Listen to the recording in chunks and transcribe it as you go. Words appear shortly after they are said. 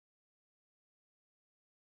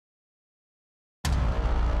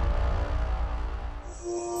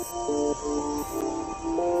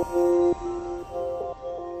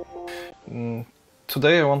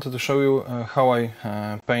Today I wanted to show you how I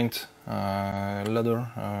paint worn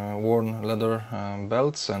leather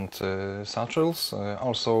belts and satchels.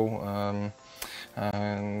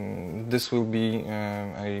 This will be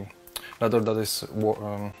a leather that is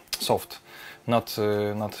soft, not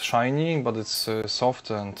shiny, but it's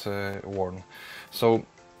soft and worn. So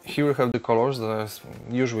here we have the colors that I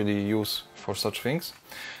usually use for such things.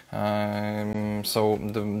 So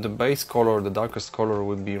the base color, the darkest color,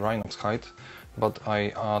 would be Rhinox hide, but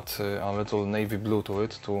I add a little navy blue to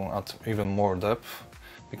it to add even more depth,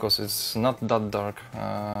 because it's not that dark,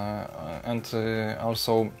 and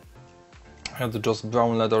also add just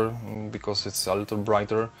brown leather because it's a little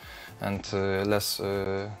brighter and less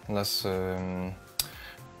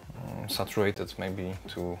saturated, maybe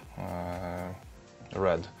to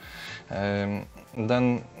red.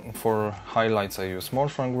 Then for highlights I use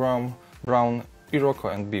Morphrang brown, Iroko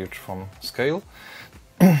and Birch from Scale.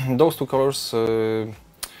 Those two colors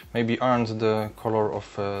maybe aren't the color of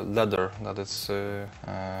leather that is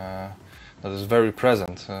very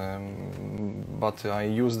present, but I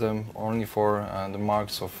use them only for the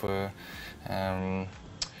marks of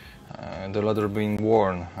the leather being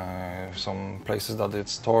worn. Some places that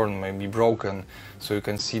it's torn, maybe broken, so you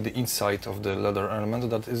can see the inside of the leather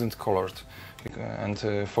element that isn't colored. And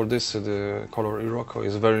for this the color Iroko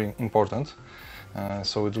is very important,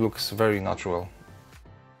 so it looks very natural.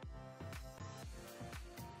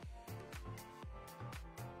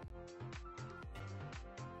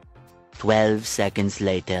 12 seconds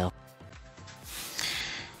later.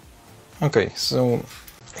 Okay, so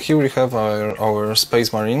here we have our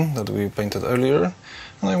Space Marine that we painted earlier,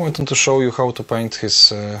 and I wanted to show you how to paint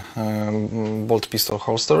his bolt pistol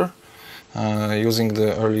holster. Using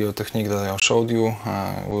the earlier technique that I showed you,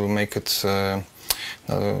 we'll make it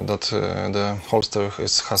that the holster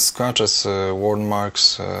has scratches, worn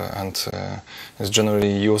marks, and is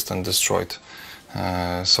generally used and destroyed.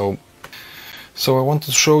 So I want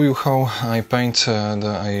to show you how I paint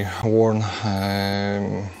a worn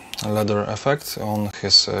leather effect on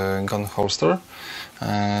his gun holster.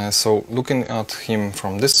 So looking at him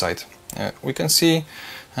from this side, we can see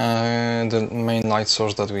the main light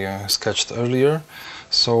source that we sketched earlier.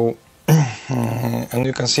 So and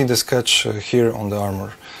you can see the sketch here on the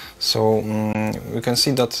armor. So we can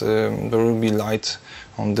see that there will be light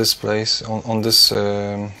on this place, on this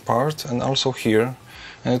part, and also here,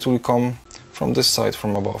 and it will come from this side,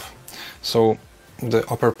 from above. So the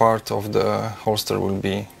upper part of the holster will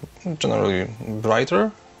be generally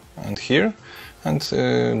brighter, and here, and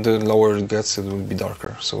the lower it gets, it will be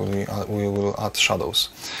darker, so we will add shadows.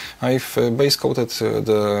 I've base coated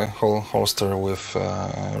the whole holster with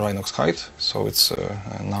Rhinox hide, so it's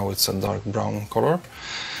now it's a dark brown color.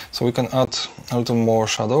 So we can add a little more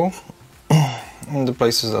shadow in the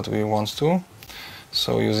places that we want to.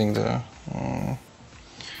 So using the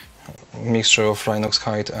mixture of Rhinox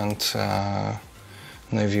hide and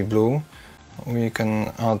navy blue, we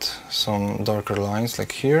can add some darker lines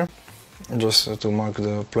like here, just to mark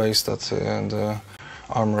the place that the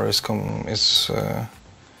armor is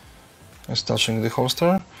touching the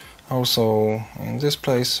holster. Also in this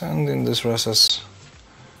place and in this recess,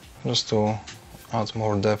 just to add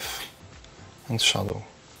more depth and shadow.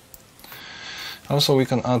 Also we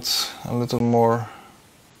can add a little more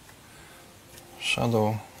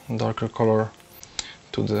shadow, darker color,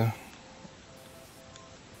 to the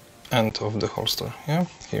end of the holster, yeah,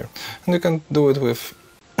 here. And you can do it with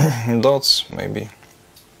dots, maybe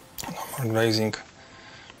more glazing,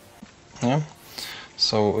 yeah.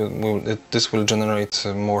 So this will generate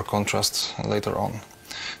more contrast later on.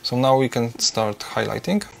 So now we can start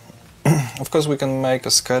highlighting. Of course we can make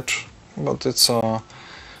a sketch, but it's a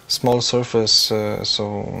small surface,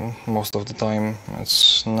 so most of the time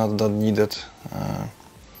it's not that needed.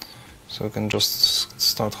 So you can just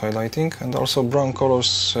start highlighting, and also brown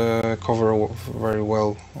colors cover very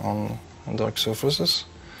well on dark surfaces.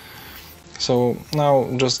 So now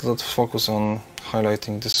just let's focus on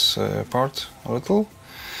highlighting this part a little,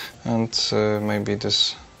 and maybe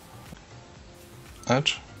this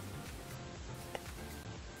edge.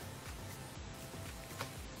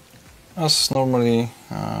 As normally,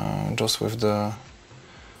 just with the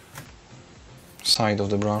side of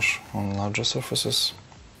the brush on larger surfaces.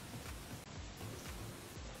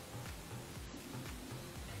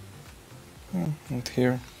 And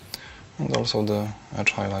here, and also the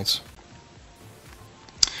edge highlights.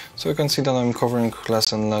 So you can see that I'm covering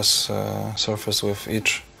less and less surface with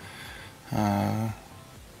each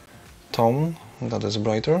tone that is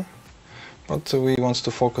brighter, but we want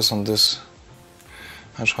to focus on this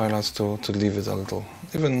edge highlights to leave it a little.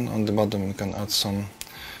 Even on the bottom you can add some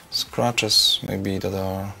scratches maybe that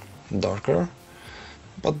are darker,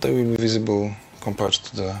 but they will be visible compared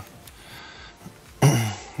to the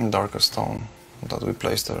darker stone that we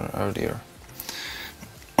placed there earlier.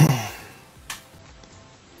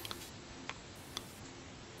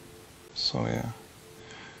 So yeah,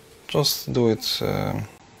 just do it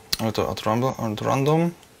at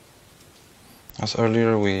random. As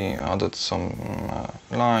earlier, we added some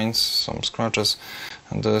lines, some scratches,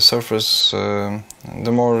 and the surface,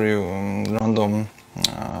 the more you random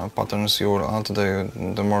patterns you will add,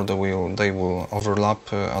 the more they will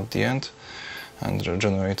overlap at the end and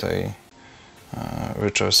generate a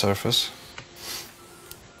richer surface.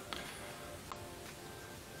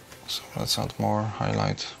 So let's add more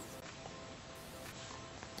highlight.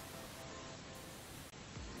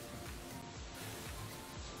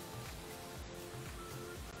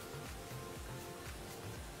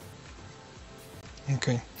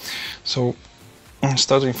 Okay, so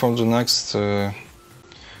starting from the next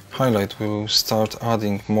highlight, we will start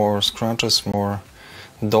adding more scratches, more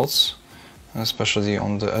dots, especially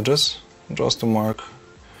on the edges, just to mark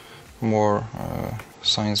more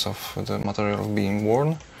signs of the material being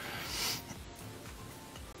worn.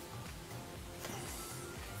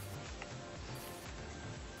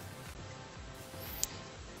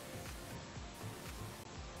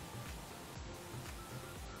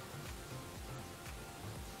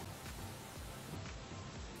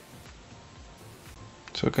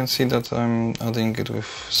 So you can see that I'm adding it with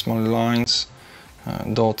small lines,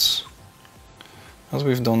 dots, as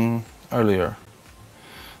we've done earlier.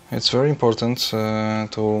 It's very important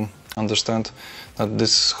to understand that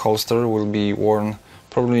this holster will be worn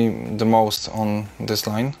probably the most on this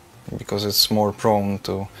line, because it's more prone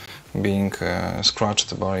to being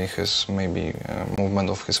scratched by his maybe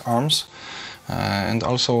movement of his arms, and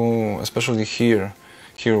also especially here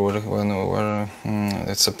where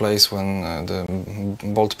it's a place when the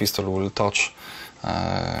bolt pistol will touch,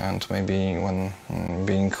 and maybe when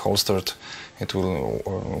being holstered it will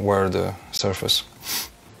wear the surface.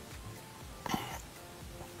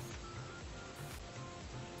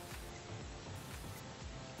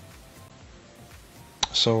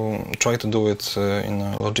 So try to do it in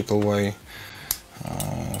a logical way,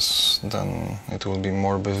 then it will be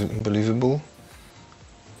more believable.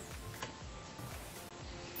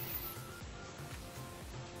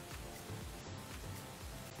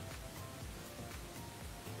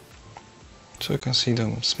 So you can see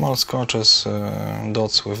the small scratches,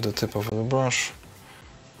 dots with the tip of the brush.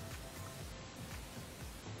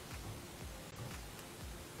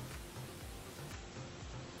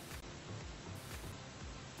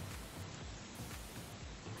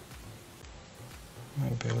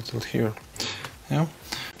 Maybe a little here. Yeah,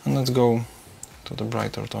 and let's go to the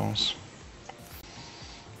brighter tones.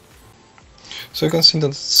 So you can see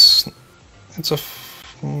that it's a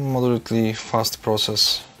moderately fast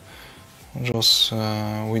process.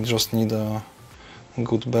 We just need a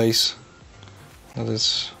good base that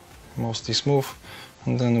is mostly smooth,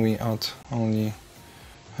 and then we add only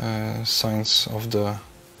signs of the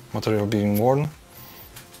material being worn.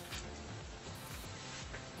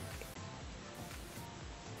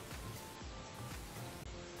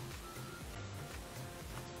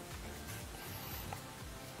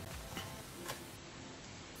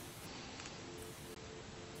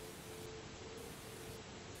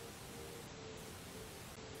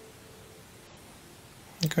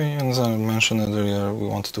 Okay, and as I mentioned earlier, we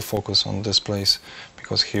want to focus on this place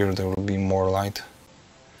because here there will be more light.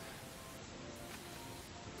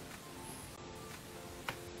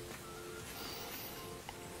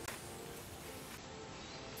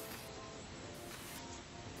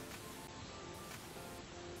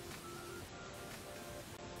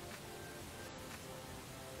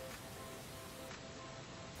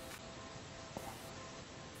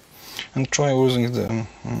 And try using the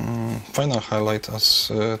final highlight as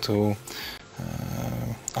to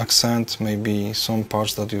accent maybe some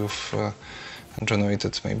parts that you've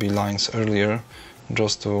generated, maybe lines earlier,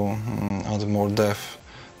 just to add more depth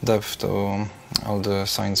to all the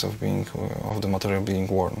signs of the material being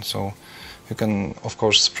worn. So you can of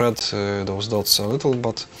course spread those dots a little,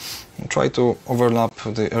 but try to overlap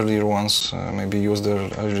the earlier ones, maybe use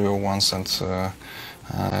the earlier ones and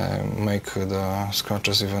make the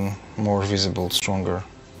scratches even more visible, stronger.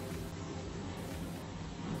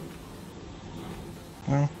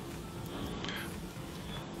 Yeah.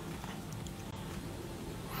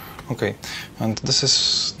 Okay, and this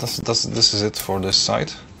is it for this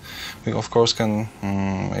side. We of course can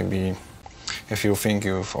maybe, if you think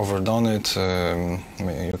you've overdone it,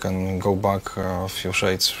 you can go back a few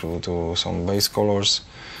shades to some base colors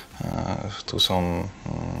to some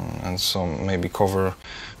and some maybe cover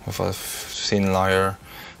with a thin layer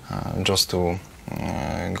just to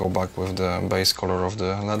go back with the base color of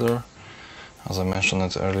the leather. As I mentioned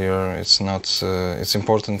it earlier, it's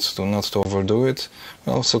important to not to overdo it.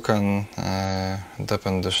 We also can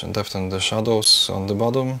deepen the shadows on the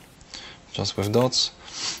bottom just with dots.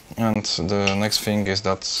 And the next thing is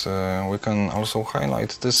that we can also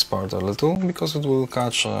highlight this part a little, because it will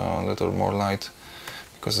catch a little more light,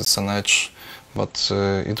 because it's an edge, but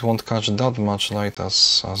it won't catch that much light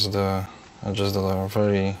as the edges that are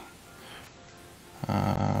very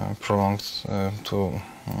prone to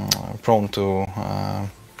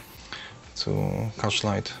catch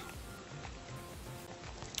light.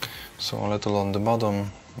 So a little on the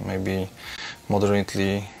bottom, maybe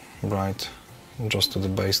moderately bright just to the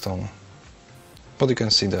base tone, but you can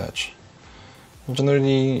see the edge.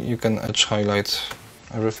 Generally you can edge highlight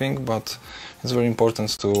everything, but it's very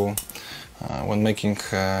important to when making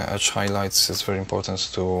edge highlights, it's very important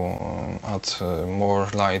to add more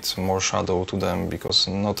light, more shadow to them, because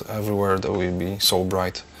not everywhere they will be so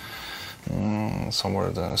bright. Somewhere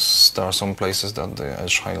there are some places that the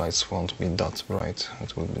edge highlights won't be that bright.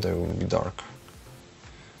 They will be dark.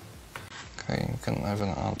 Okay, you can even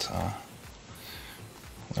add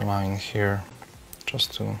a line here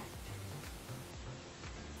just to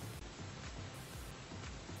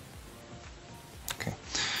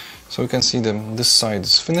so you can see this side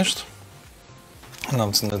is finished. Now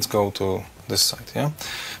let's go to this side, yeah,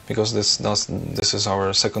 because this is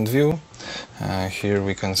our second view. Here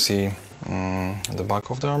we can see the back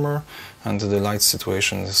of the armor, and the light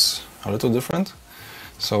situation is a little different.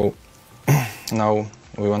 So now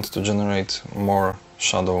we want to generate more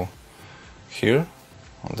shadow here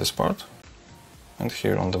on this part, and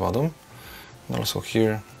here on the bottom, and also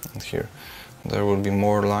here and here. There will be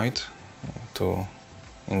more light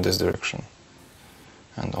in this direction,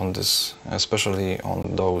 and on this, especially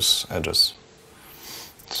on those edges.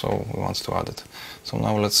 So we want to add it. So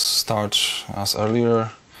now let's start as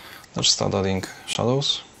earlier. Let's start adding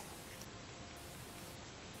shadows.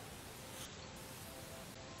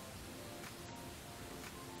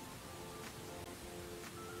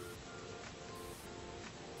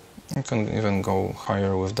 You can even go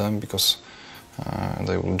higher with them, because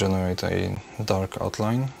they will generate a dark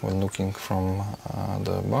outline when looking from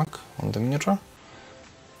the back on the miniature.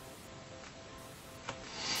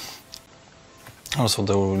 Also,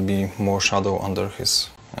 there will be more shadow under his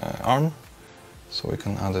arm, so we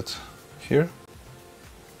can add it here.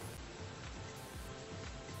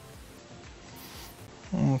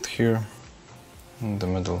 And here in the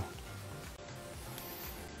middle.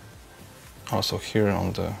 Also here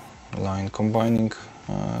on the line, combining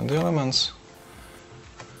the elements.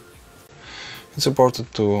 It's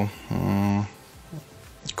important to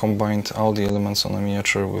combine all the elements on a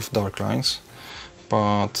miniature with dark lines,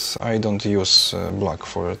 but I don't use black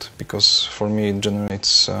for it, because for me it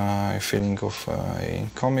generates a feeling of a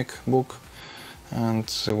comic book, and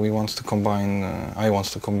I want to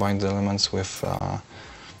combine the elements with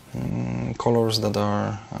colors that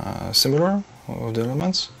are similar with the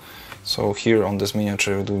elements. So here on this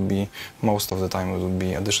miniature, it will be, most of the time it will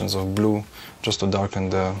be additions of blue just to darken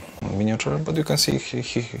the miniature, but you can see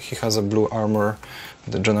he has a blue armor.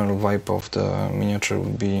 The general vibe of the miniature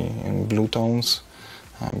will be in blue tones,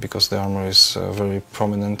 because the armor is a very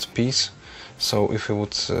prominent piece. So if we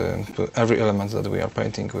would, every element that we are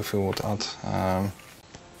painting, if we would add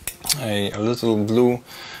a little blue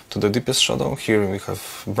to the deepest shadow, here we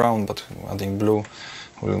have brown, but adding blue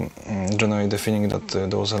will generate the feeling that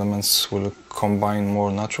those elements will combine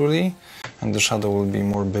more naturally, and the shadow will be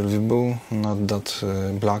more believable, not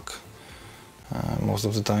that black. Most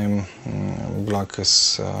of the time black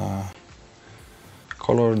is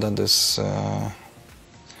color that is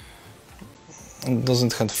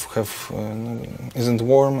doesn't isn't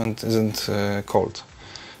warm and isn't cold.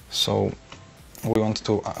 So we want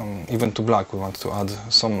to, even to black, we want to add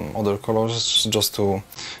some other colors just to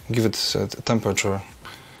give it a temperature,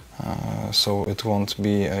 so it won't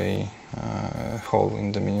be a hole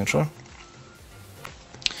in the miniature.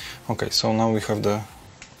 Okay, so now we have the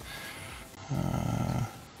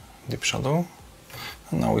deep shadow,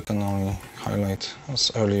 and now we can only highlight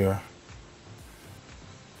as earlier.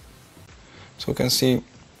 So you can see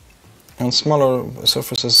on smaller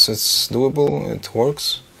surfaces it's doable, it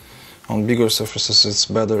works. On bigger surfaces it's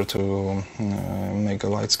better to make a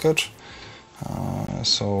light sketch,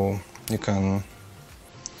 so you can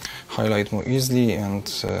highlight more easily and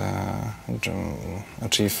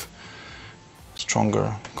achieve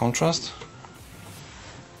stronger contrast.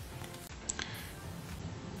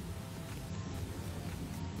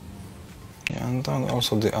 And then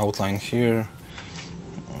also the outline here.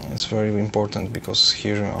 It's very important because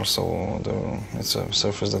here also it's a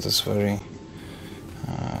surface that is very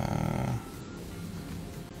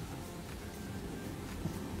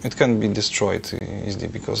it can be destroyed easily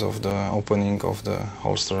because of the opening of the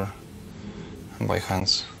holster by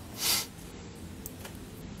hands.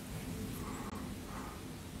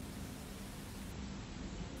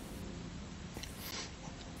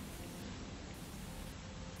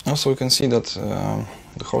 Also, you can see that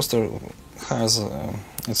the holster has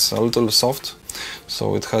it's a little soft,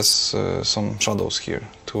 so it has some shadows here,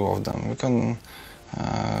 2 of them. We can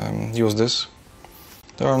use this.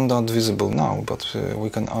 They are not visible now, but we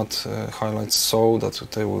can add highlights so that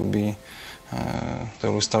they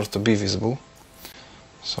will start to be visible.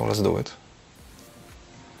 So let's do it.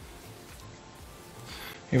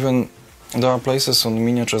 Even there are places on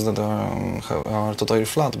miniatures that are totally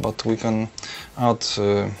flat, but we can add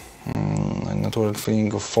a natural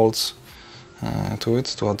feeling of folds to it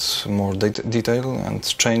to add more detail and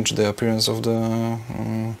change the appearance of the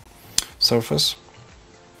surface.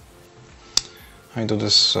 I do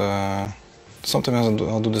this sometimes.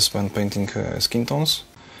 I'll do this when painting skin tones.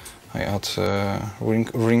 I add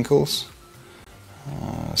wrinkles,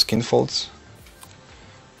 skin folds,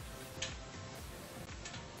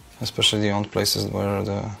 especially on places where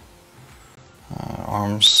the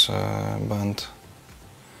arms bend.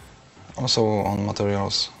 Also on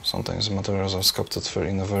materials. Sometimes materials are sculpted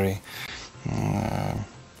in a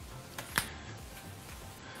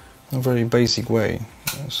very basic way,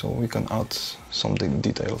 so we can add some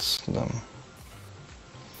details to them.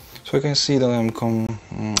 So you can see that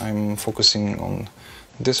I'm focusing on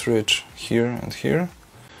this ridge here and here,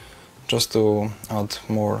 just to add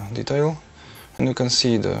more detail, and you can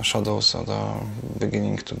see the shadows that are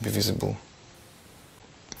beginning to be visible.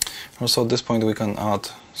 Also at this point we can add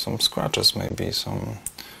some scratches, maybe some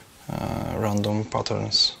random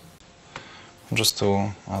patterns, just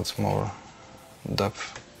to add more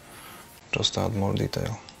depth, just to add more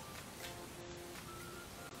detail.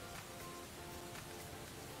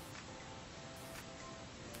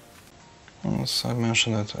 As I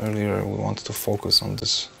mentioned it earlier, we want to focus on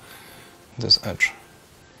this edge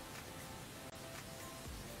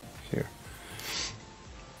here.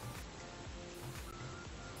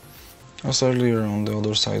 As earlier, on the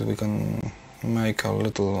other side we can make a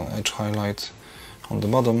little edge highlight on the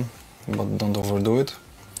bottom, but don't overdo it.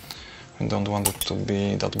 We don't want it to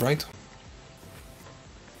be that bright.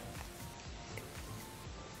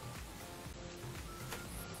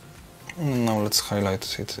 And now let's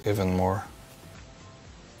highlight it even more.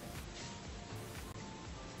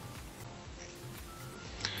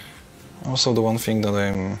 Also, the one thing that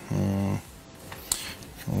I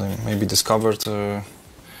maybe discovered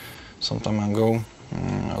some time ago,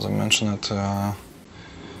 as I mentioned it, now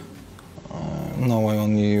I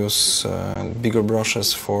only use bigger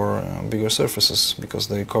brushes for bigger surfaces, because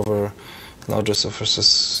they cover larger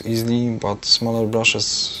surfaces easily, but smaller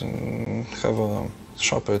brushes have a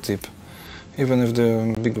sharper tip. Even if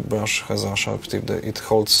the big brush has a sharp tip, it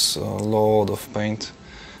holds a lot of paint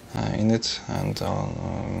in it and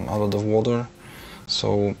a lot of water,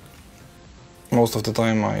 so most of the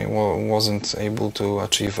time I wasn't able to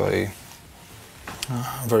achieve a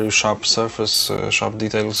very sharp surface, sharp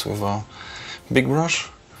details with a big brush.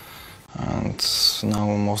 And now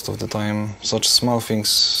most of the time such small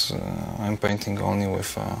things I'm painting only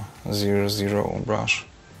with a 0-0 brush.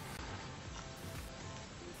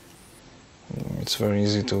 It's very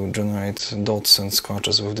easy to generate dots and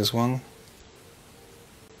scratches with this one.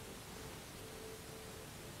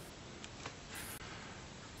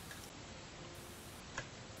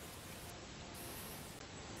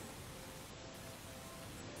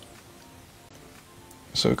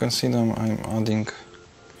 So you can see them, I'm adding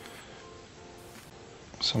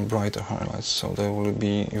some brighter highlights, so they will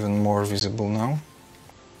be even more visible now.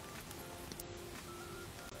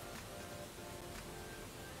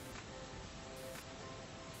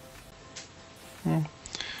 You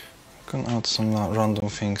can add some random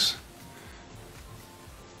things.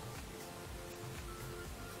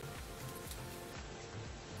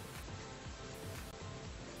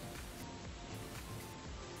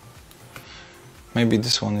 Maybe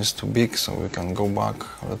this one is too big, so we can go back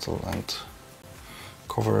a little and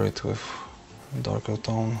cover it with a darker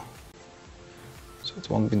tone, so it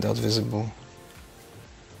won't be that visible.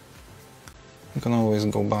 You can always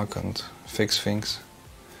go back and fix things.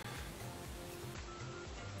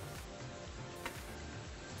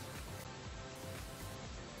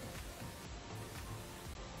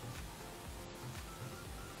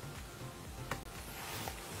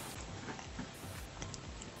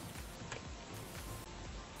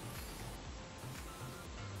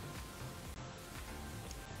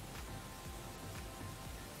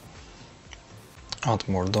 add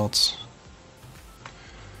more dots.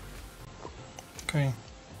 Okay.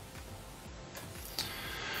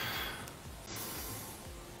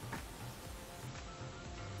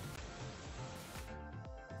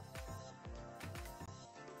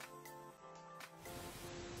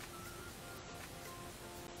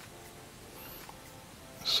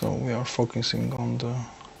 So we are focusing on the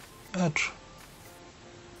edge.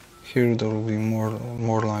 Here there will be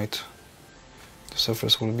more light. The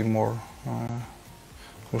surface will be more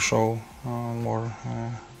will show more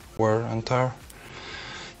wear and tear.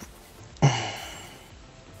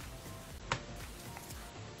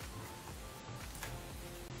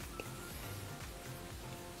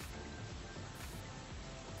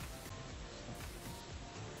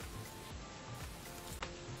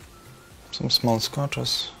 Some small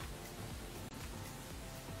scratches.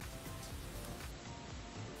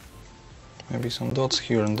 Maybe some dots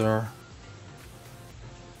here and there.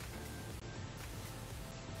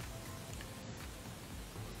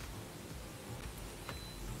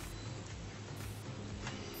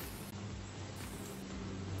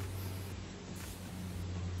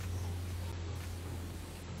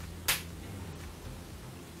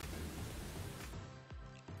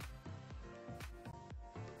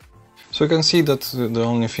 So you can see that the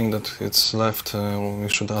only thing that it's left, we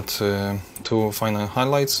should add two final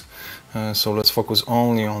highlights. So let's focus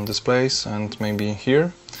only on this place and maybe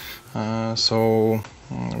here. So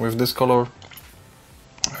with this color,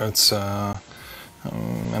 it's a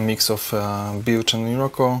mix of beige and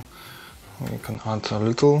Iroko. We can add a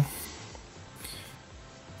little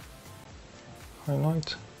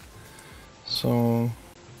highlight. So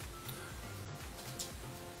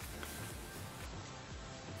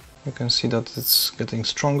you can see that it's getting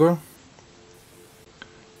stronger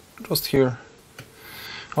just here.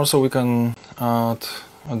 Also we can add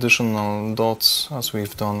additional dots as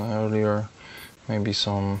we've done earlier, maybe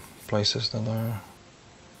some places that are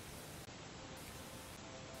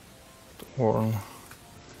worn.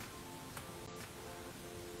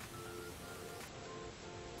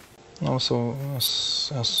 Also,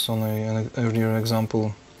 as on an earlier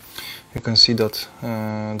example, you can see that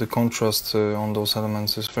the contrast on those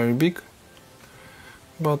elements is very big,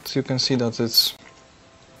 but you can see that it's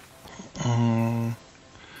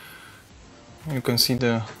you can see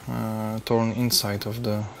the torn inside of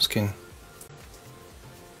the skin.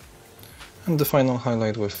 And the final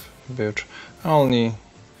highlight with beige only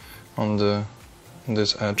on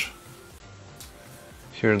this edge.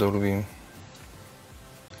 Here there will be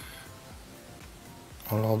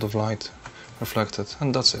a lot of light reflected,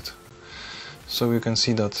 and that's it. So you can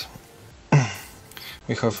see that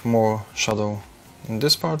we have more shadow in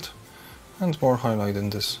this part and more highlight in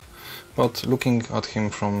this. But looking at him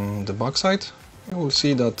from the back side, you will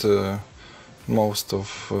see that most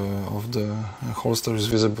of the holster is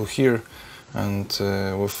visible here, and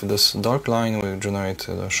with this dark line we generate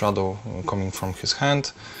a shadow coming from his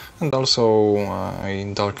hand, and also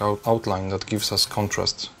a dark outline that gives us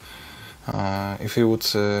contrast. If you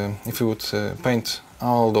would paint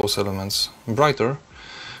all those elements brighter,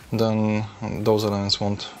 then those elements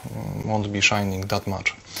won't be shining that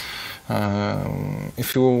much.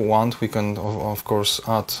 If you want, we can of course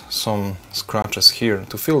add some scratches here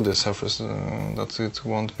to fill the surface, that it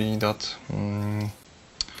won't be that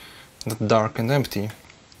dark and empty.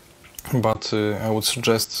 But I would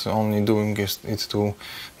suggest only doing it to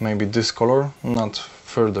maybe this color, not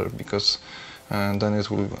further, because then it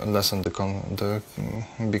will lessen the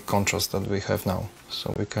big contrast that we have now.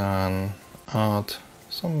 So we can add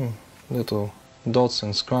some little dots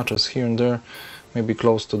and scratches here and there, maybe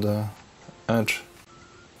close to the edge,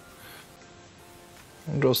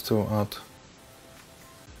 just to add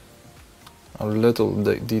a little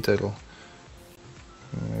detail.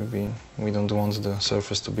 Maybe we don't want the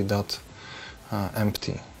surface to be that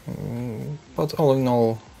empty, but all in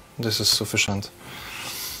all this is sufficient.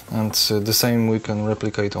 And the same we can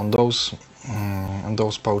replicate on those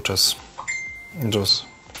pouches. Just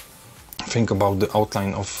think about the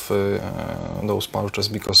outline of those pouches,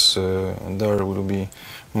 because there will be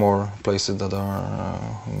more places that are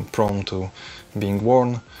prone to being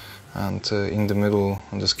worn, and in the middle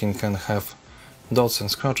the skin can have dots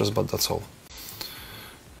and scratches, but that's all.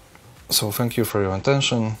 So thank you for your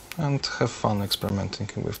attention and have fun experimenting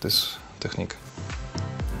with this technique.